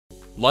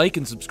Like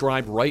and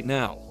subscribe right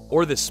now,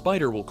 or this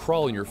spider will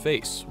crawl in your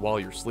face while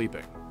you're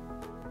sleeping.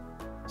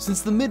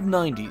 Since the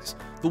mid-90s,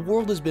 the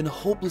world has been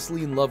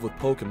hopelessly in love with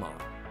Pokemon,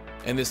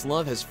 and this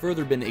love has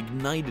further been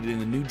ignited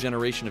in a new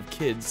generation of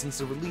kids since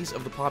the release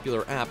of the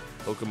popular app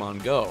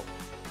Pokemon Go.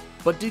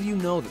 But did you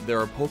know that there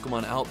are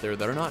Pokemon out there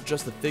that are not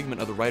just the figment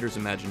of the writer's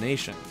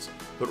imaginations,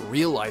 but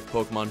real-life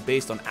Pokemon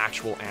based on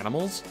actual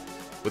animals?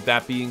 With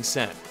that being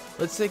said,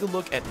 let's take a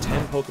look at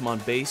 10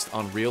 Pokemon based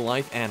on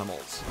real-life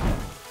animals.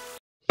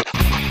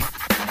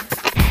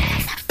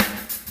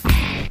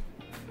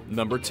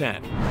 Number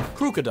 10.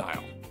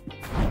 Krookodile.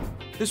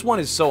 This one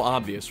is so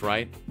obvious,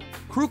 right?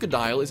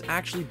 Krookodile is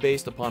actually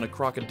based upon a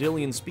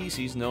crocodilian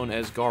species known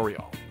as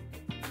Gharial.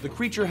 The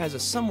creature has a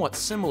somewhat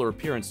similar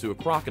appearance to a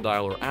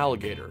crocodile or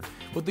alligator,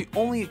 with the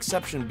only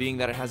exception being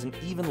that it has an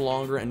even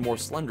longer and more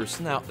slender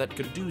snout that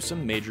could do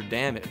some major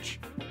damage.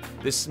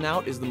 This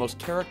snout is the most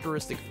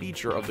characteristic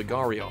feature of the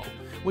Gharial,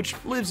 which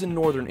lives in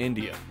northern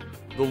India.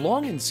 The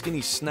long and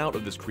skinny snout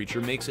of this creature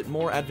makes it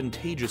more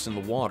advantageous in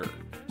the water,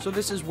 so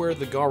this is where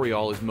the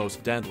Gharial is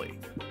most deadly.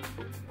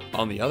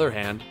 On the other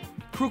hand,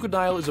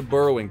 Krookodile is a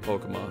burrowing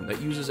Pokemon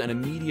that uses an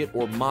immediate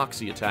or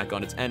Moxie attack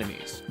on its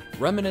enemies.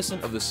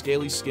 Reminiscent of the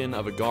scaly skin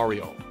of a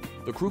Gharial,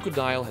 the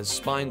Krookodile has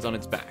spines on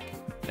its back,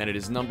 and it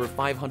is number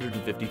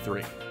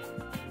 553.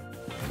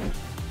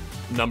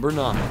 Number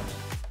 9.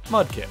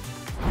 Mudkip.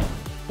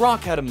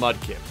 Brock had a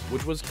Mudkip,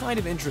 which was kind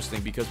of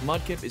interesting because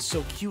Mudkip is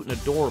so cute and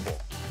adorable.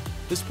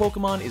 This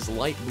Pokemon is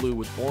light blue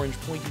with orange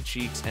pointy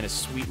cheeks and a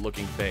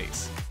sweet-looking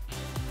face.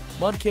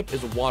 Mudkip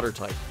is a water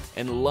type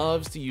and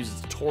loves to use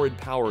its torrid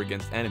power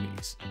against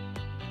enemies.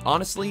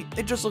 Honestly,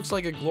 it just looks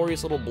like a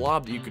glorious little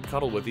blob that you could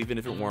cuddle with even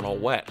if it weren't all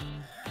wet.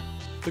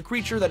 The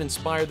creature that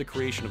inspired the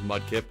creation of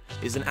Mudkip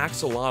is an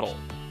axolotl,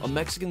 a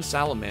Mexican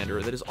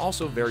salamander that is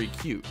also very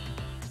cute.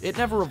 It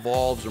never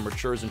evolves or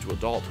matures into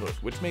adulthood,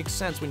 which makes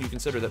sense when you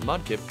consider that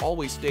Mudkip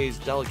always stays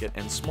delicate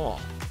and small.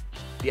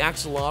 The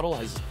axolotl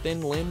has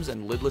thin limbs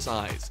and lidless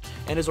eyes,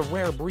 and is a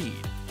rare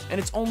breed, and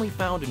it's only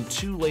found in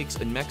 2 lakes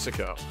in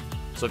Mexico.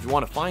 So if you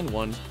want to find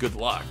one, good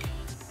luck.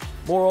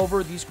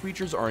 Moreover, these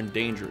creatures are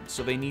endangered,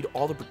 so they need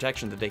all the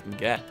protection that they can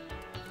get.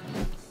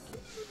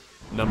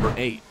 Number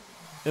 8.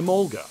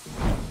 Emolga.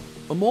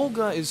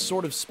 Emolga is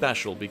sort of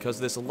special because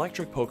this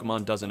electric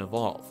Pokemon doesn't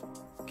evolve.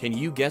 Can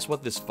you guess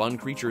what this fun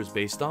creature is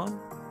based on?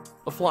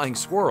 A flying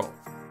squirrel.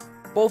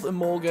 Both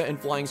Emolga and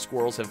flying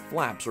squirrels have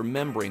flaps or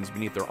membranes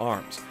beneath their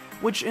arms,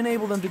 which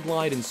enable them to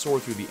glide and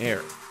soar through the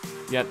air.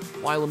 Yet,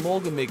 while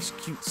Emolga makes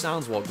cute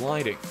sounds while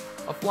gliding,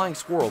 a flying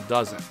squirrel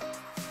doesn't.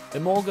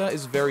 Emolga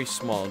is very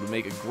small and would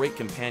make a great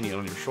companion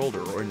on your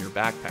shoulder or in your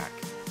backpack.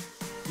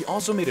 He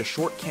also made a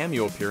short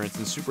cameo appearance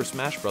in Super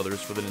Smash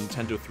Bros. For the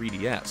Nintendo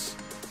 3DS.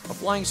 A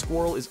flying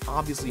squirrel is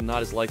obviously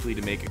not as likely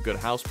to make a good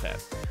house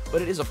pet,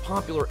 but it is a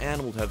popular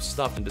animal to have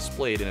stuffed and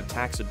displayed in a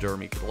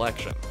taxidermy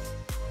collection.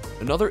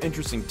 Another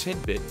interesting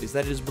tidbit is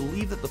that it is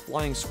believed that the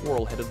flying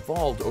squirrel had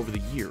evolved over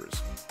the years,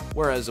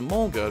 whereas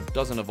Emolga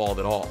doesn't evolve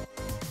at all.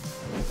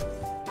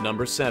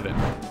 Number 7.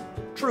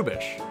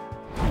 Trubbish.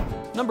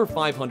 Number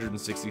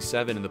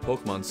 567 in the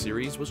Pokemon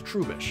series was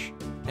Trubbish,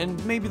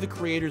 and maybe the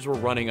creators were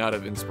running out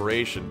of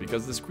inspiration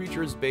because this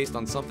creature is based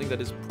on something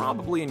that is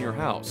probably in your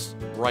house,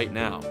 right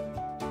now.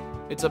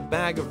 It's a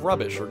bag of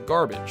rubbish or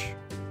garbage.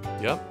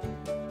 Yep.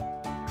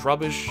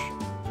 Trubbish,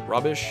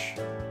 rubbish.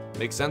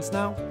 Makes sense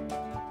now?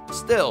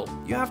 Still,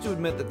 you have to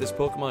admit that this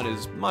Pokemon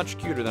is much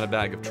cuter than a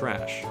bag of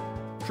trash.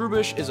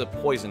 Trubbish is a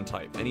poison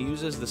type, and he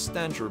uses the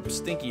stench or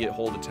stinky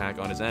hold attack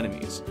on his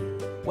enemies.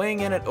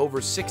 Weighing in at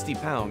over 60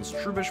 pounds,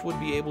 Trubbish would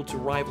be able to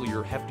rival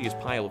your heftiest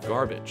pile of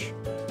garbage.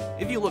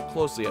 If you look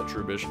closely at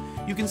Trubbish,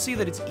 you can see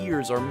that its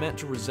ears are meant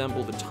to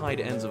resemble the tied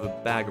ends of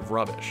a bag of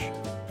rubbish.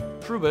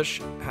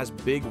 Trubbish has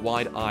big,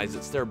 wide eyes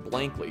that stare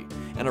blankly,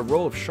 and a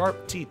row of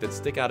sharp teeth that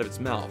stick out of its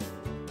mouth.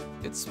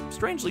 It's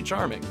strangely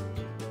charming.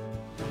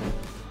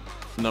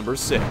 Number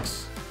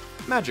 6.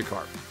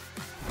 Magikarp.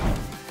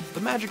 The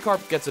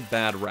Magikarp gets a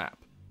bad rap.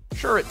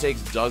 Sure, it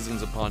takes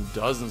dozens upon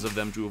dozens of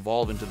them to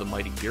evolve into the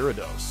mighty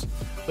Gyarados,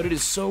 but it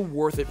is so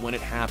worth it when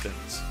it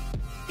happens.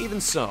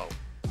 Even so,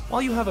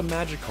 while you have a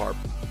Magikarp,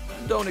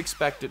 don't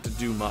expect it to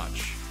do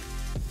much.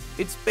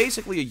 It's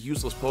basically a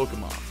useless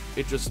Pokemon.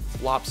 It just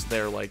flops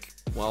there like,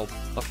 well,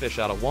 a fish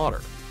out of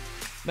water.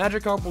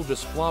 Magikarp will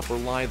just flop or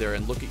lie there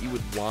and look at you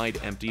with wide,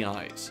 empty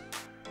eyes.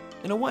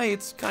 In a way,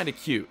 it's kinda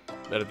cute,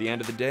 but at the end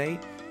of the day,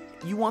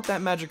 you want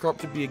that Magikarp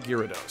to be a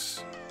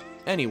Gyarados.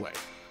 Anyway,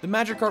 the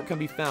Magikarp can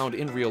be found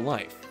in real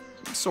life.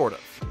 Sort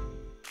of.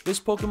 This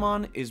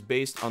Pokemon is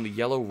based on the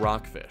yellow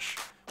rockfish,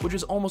 which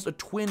is almost a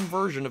twin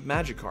version of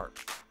Magikarp.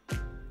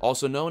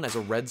 Also known as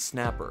a red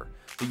snapper,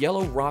 the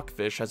yellow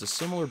rockfish has a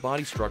similar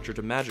body structure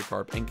to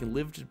Magikarp and can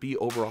live to be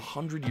over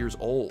 100 years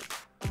old.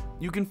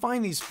 You can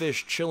find these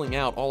fish chilling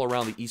out all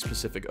around the East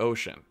Pacific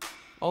Ocean,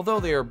 although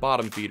they are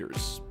bottom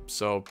feeders,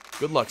 so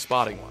good luck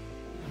spotting one.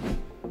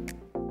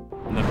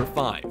 Number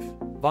 5.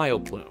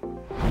 Vileplume.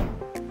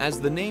 As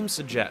the name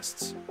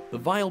suggests, the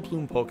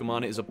Vileplume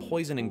Pokemon is a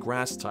poison and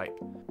grass type.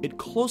 It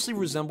closely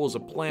resembles a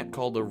plant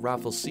called the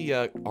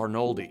Rafflesia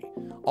arnoldi,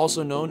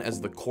 also known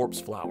as the corpse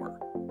flower.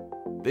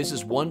 This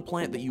is one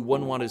plant that you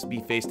wouldn't want to be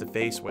face to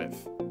face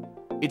with.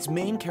 Its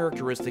main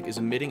characteristic is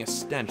emitting a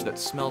stench that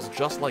smells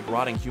just like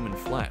rotting human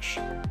flesh.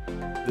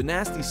 The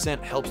nasty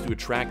scent helps to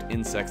attract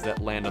insects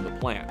that land on the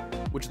plant,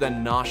 which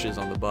then noshes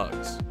on the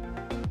bugs.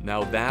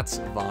 Now that's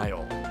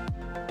vile.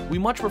 We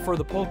much prefer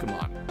the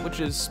Pokemon, which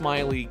is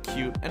smiley,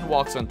 cute, and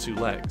walks on 2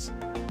 legs.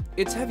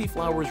 Its heavy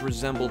flowers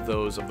resemble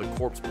those of the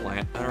corpse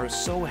plant and are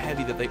so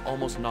heavy that they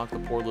almost knock the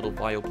poor little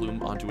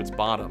Vileplume onto its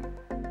bottom.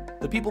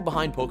 The people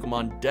behind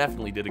Pokemon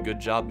definitely did a good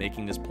job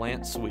making this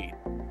plant sweet.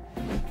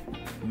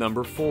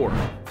 Number 4.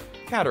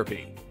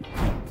 Caterpie.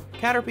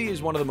 Caterpie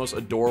is one of the most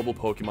adorable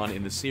Pokemon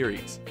in the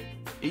series.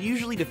 It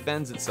usually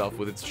defends itself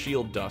with its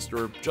shield dust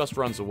or just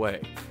runs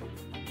away.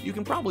 You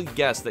can probably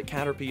guess that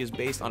Caterpie is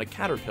based on a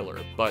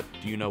caterpillar, but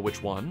do you know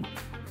which one?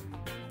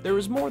 There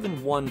is more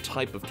than one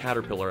type of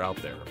caterpillar out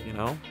there, you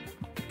know?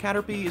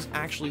 Caterpie is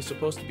actually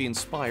supposed to be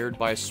inspired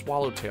by a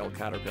swallowtail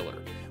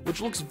caterpillar,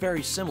 which looks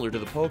very similar to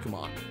the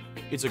Pokemon.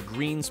 It's a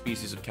green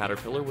species of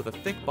caterpillar with a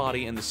thick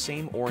body and the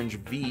same orange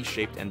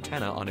V-shaped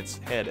antenna on its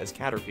head as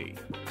Caterpie.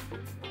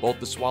 Both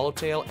the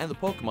swallowtail and the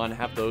Pokemon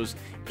have those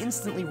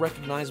instantly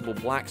recognizable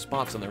black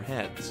spots on their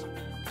heads.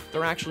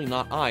 They're actually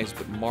not eyes,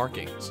 but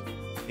markings.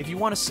 If you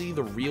want to see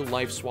the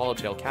real-life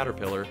swallowtail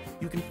caterpillar,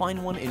 you can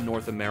find one in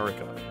North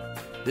America.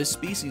 This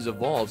species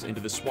evolves into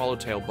the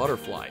swallowtail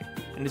butterfly,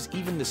 and is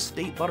even the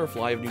state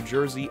butterfly of New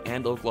Jersey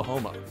and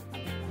Oklahoma.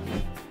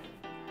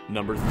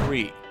 Number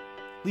 3.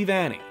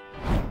 Leavanny.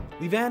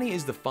 Leavanny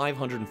is the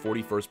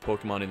 541st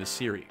Pokemon in the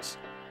series.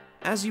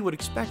 As you would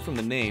expect from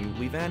the name,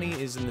 Leavanny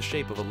is in the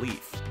shape of a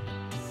leaf.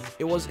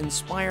 It was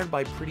inspired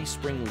by pretty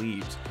spring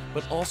leaves,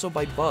 but also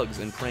by bugs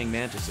and praying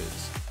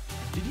mantises.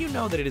 Did you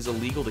know that it is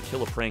illegal to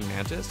kill a praying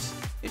mantis?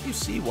 If you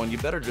see one, you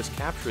better just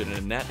capture it in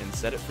a net and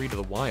set it free to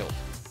the wild.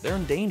 They're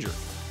endangered.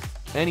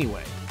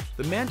 Anyway,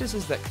 the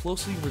mantises that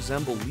closely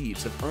resemble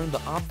leaves have earned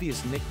the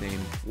obvious nickname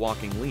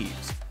walking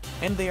leaves,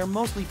 and they are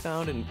mostly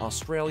found in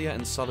Australia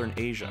and southern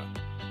Asia.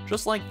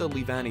 Just like the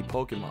Leavanny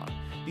Pokemon,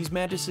 these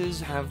mantises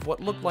have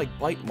what look like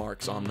bite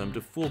marks on them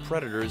to fool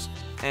predators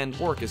and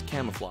work as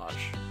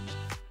camouflage.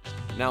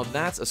 Now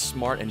that's a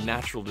smart and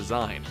natural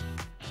design.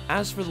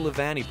 As for the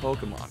Leavanny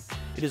Pokemon,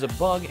 it is a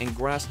bug and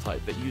grass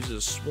type that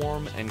uses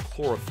swarm and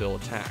chlorophyll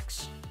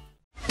attacks.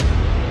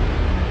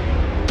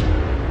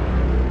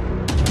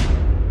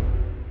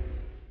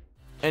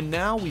 And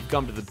now we've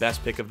come to the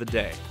best pick of the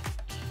day.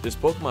 This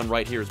Pokemon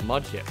right here is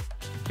Mudkip,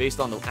 based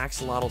on the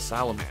Axolotl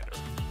Salamander.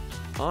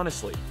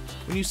 Honestly,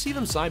 when you see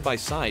them side by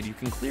side, you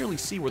can clearly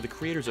see where the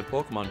creators of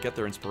Pokemon get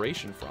their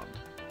inspiration from.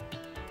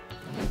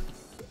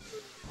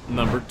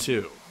 Number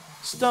 2.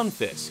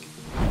 Stunfisk.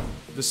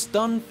 The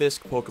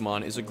Stunfisk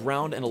Pokemon is a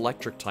ground and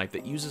electric type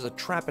that uses a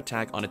trap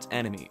attack on its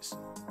enemies.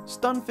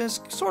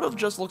 Stunfisk sort of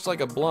just looks like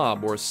a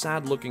blob or a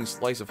sad-looking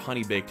slice of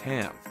honey-baked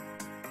ham.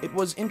 It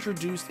was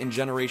introduced in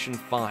Generation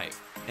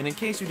 5, and in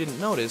case you didn't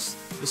notice,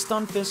 the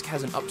Stunfisk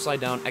has an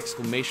upside-down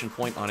exclamation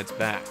point on its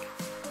back.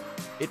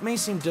 It may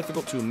seem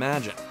difficult to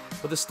imagine,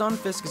 but the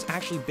Stunfisk is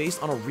actually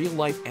based on a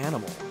real-life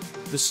animal,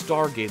 the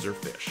Stargazer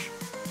fish.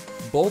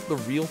 Both the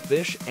real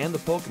fish and the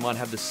Pokemon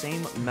have the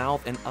same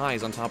mouth and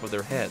eyes on top of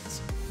their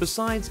heads.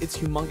 Besides its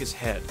humongous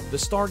head, the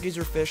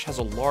Stargazer fish has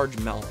a large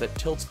mouth that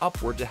tilts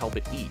upward to help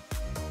it eat.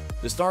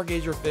 The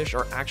Stargazer fish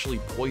are actually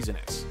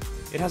poisonous.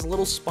 It has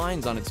little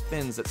spines on its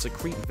fins that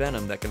secrete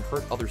venom that can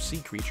hurt other sea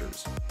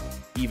creatures.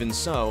 Even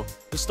so,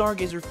 the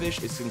Stargazer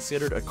fish is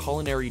considered a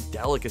culinary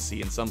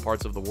delicacy in some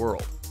parts of the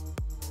world.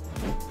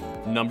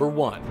 Number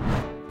 1.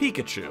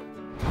 Pikachu.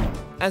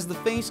 As the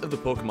face of the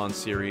Pokemon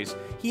series,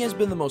 he has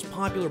been the most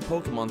popular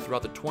Pokemon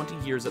throughout the 20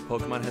 years that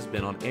Pokemon has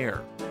been on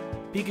air.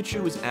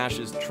 Pikachu is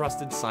Ash's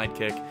trusted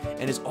sidekick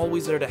and is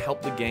always there to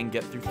help the gang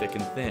get through thick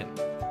and thin.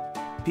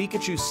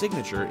 Pikachu's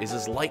signature is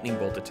his lightning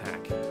bolt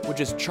attack, which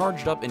is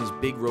charged up in his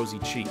big rosy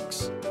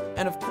cheeks.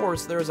 And of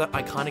course, there is that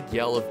iconic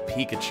yell of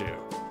Pikachu.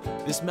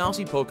 This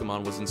mousy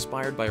Pokemon was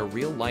inspired by a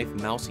real-life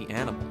mousy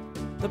animal,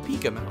 the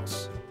Pika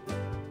Mouse.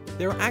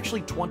 There are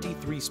actually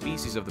 23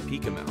 species of the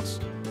Pika Mouse,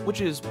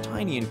 which is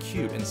tiny and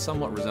cute and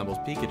somewhat resembles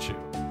Pikachu.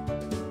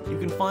 You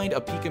can find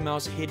a Pika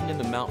Mouse hidden in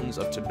the mountains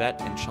of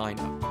Tibet and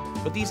China,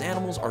 but these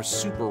animals are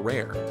super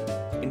rare.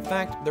 In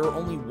fact, there are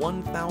only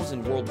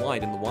 1,000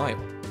 worldwide in the wild.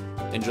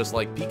 And just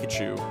like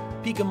Pikachu,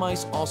 Pika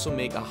Mice also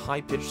make a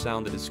high-pitched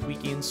sound that is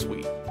squeaky and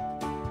sweet.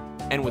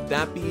 And with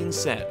that being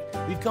said,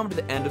 we've come to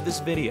the end of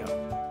this video.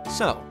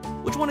 So,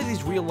 which one of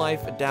these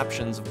real-life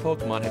adaptations of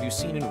Pokemon have you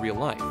seen in real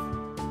life?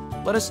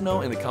 Let us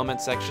know in the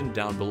comment section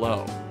down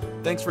below.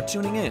 Thanks for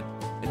tuning in,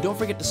 and don't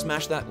forget to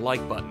smash that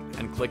like button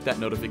and click that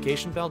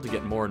notification bell to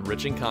get more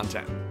enriching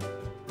content.